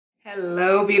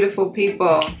Hello beautiful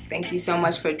people, thank you so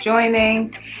much for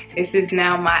joining. This is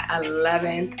now my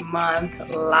 11th month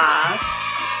locked.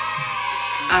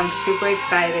 I'm super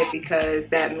excited because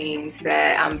that means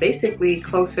that I'm basically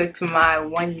closer to my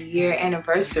 1-year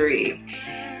anniversary,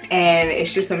 and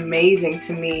it's just amazing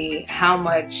to me how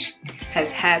much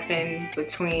has happened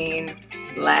between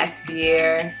last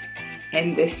year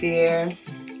and this year,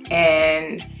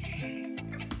 and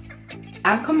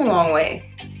I've come a long way.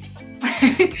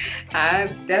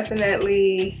 I've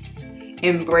definitely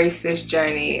embraced this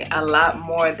journey a lot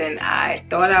more than I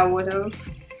thought I would have,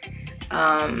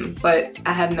 but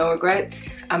I have no regrets.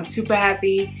 I'm super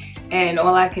happy, and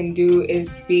all I can do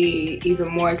is be even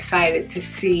more excited to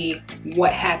see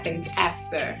what happens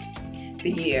after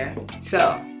the year.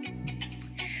 So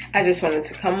I just wanted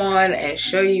to come on and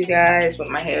show you guys what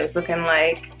my hair is looking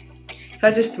like. So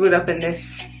I just threw it up in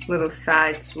this little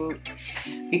side swoop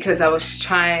because I was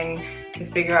trying to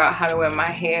figure out how to wear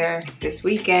my hair this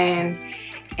weekend,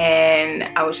 and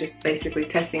I was just basically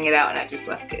testing it out, and I just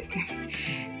left it.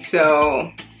 So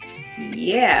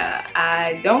yeah,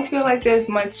 I don't feel like there's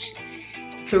much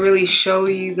to really show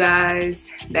you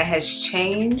guys that has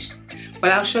changed, but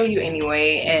I'll show you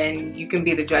anyway, and you can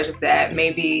be the judge of that.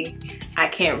 Maybe I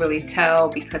can't really tell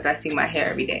because I see my hair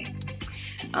every day.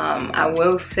 I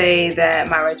will say that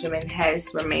my regimen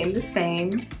has remained the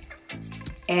same,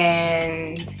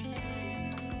 and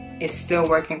it's still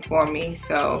working for me,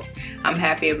 so I'm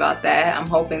happy about that. I'm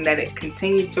hoping that it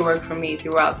continues to work for me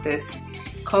throughout this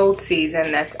cold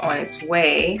season that's on its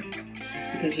way,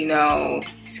 because you know,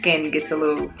 skin gets a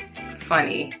little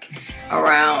funny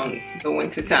around the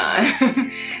winter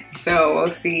time. So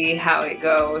we'll see how it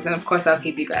goes, and of course I'll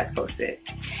keep you guys posted.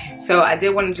 So I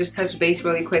did want to just touch base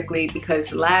really quickly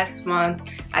because last month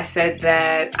I said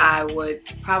that I would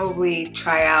probably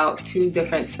try out 2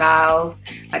 different styles,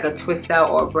 like a twist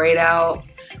out or a braid out,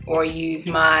 or use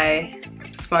my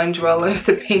sponge rollers,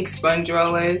 the pink sponge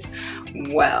rollers.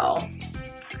 Well,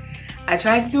 I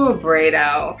tried to do a braid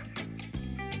out,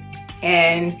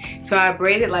 and so I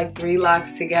braided like 3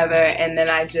 locks together, and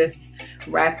then I just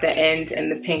wrapped the end in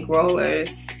the pink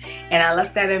rollers, and I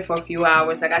left that in for a few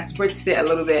hours. Like I spritzed it a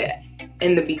little bit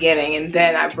in the beginning, and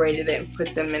then I braided it and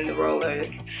put them in the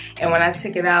rollers, and when I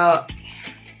took it out,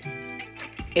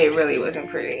 it really wasn't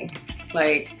pretty.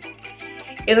 Like,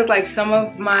 it looked like some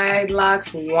of my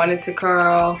locks wanted to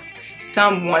curl,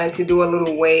 some wanted to do a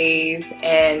little wave,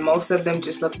 and most of them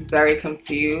just looked very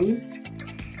confused.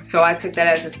 So I took that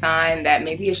as a sign that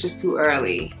maybe it's just too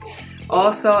early.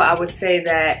 Also, I would say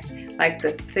that like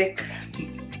the thick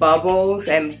bubbles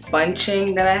and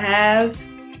bunching that I have,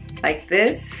 like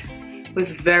this,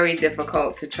 was very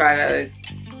difficult to try to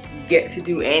get to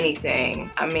do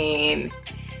anything. I mean,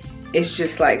 it's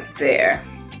just like there.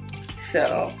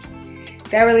 So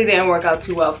that really didn't work out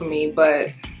too well for me, but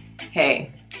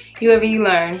hey, you live and you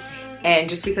learn. And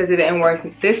just because it didn't work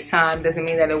this time doesn't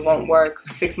mean that it won't work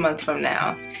 6 months from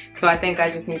now. So I think I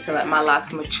just need to let my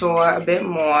locks mature a bit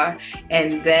more,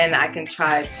 and then I can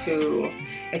try to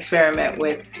experiment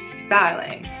with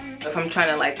styling. If I'm trying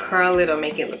to like curl it or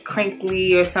make it look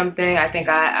crinkly or something, I think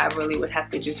I really would have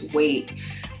to just wait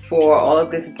for all of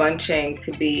this bunching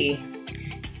to be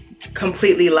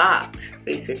completely locked,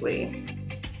 basically.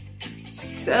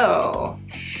 So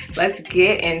let's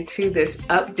get into this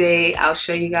update. I'll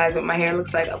show you guys what my hair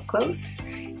looks like up close,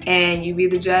 and you be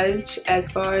the judge as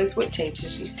far as what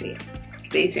changes you see.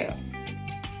 Stay tuned.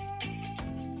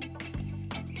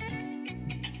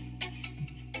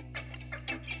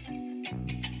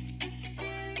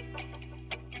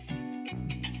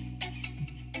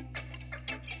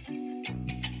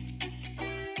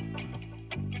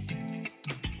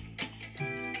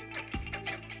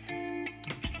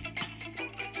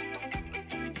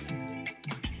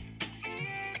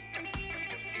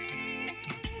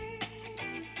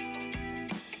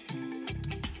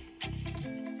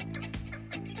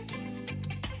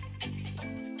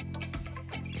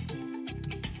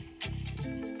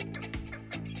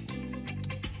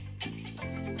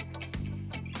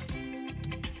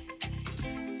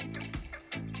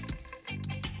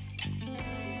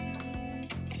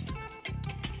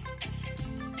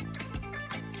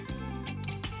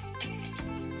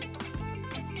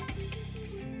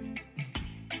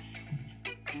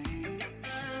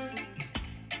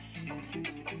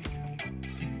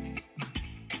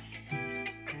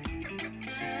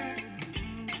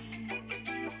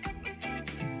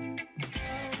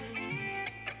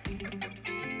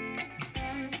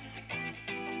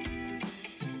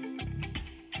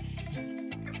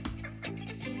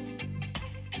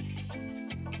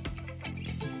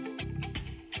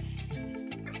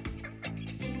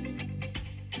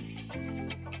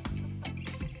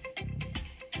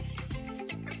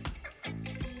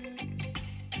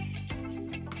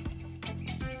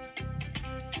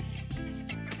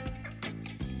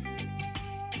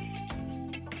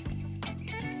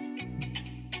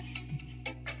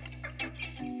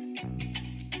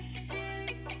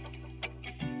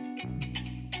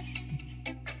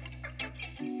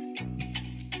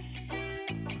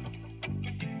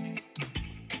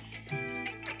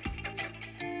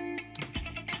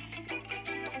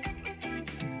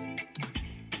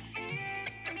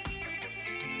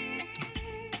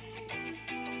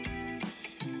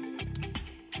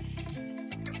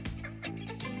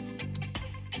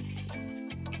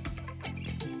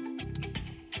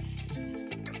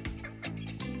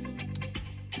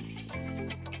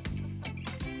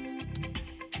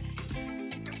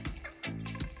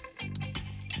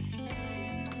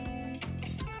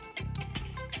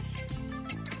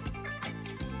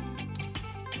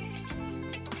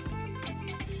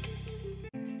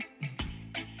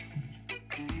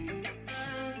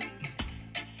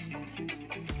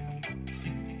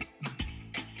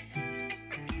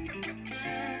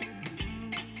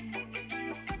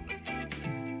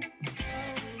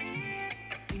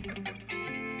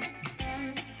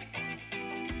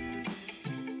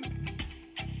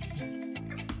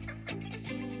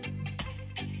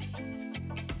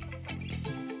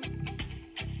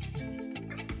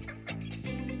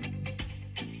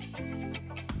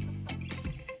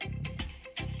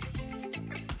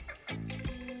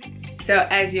 So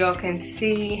as y'all can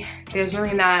see, there's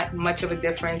really not much of a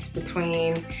difference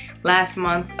between last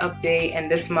month's update and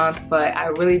this month, but I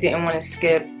really didn't want to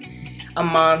skip a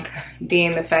month,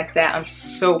 being the fact that I'm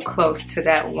so close to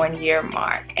that 1 year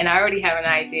mark. And I already have an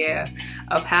idea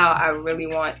of how I really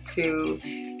want to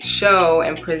show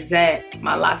and present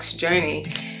my Locs journey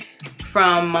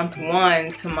from month 1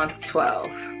 to month 12.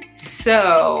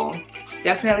 So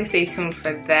definitely stay tuned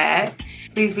for that.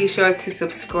 Please be sure to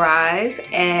subscribe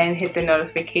and hit the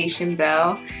notification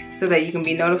bell so that you can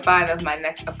be notified of my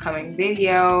next upcoming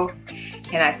video.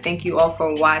 And I thank you all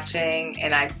for watching,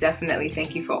 and I definitely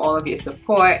thank you for all of your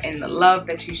support and the love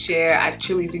that you share. I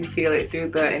truly do feel it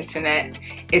through the internet.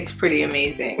 It's pretty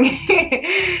amazing.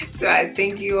 So I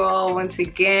thank you all once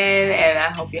again, and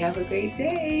I hope you have a great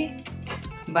day.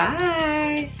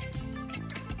 Bye.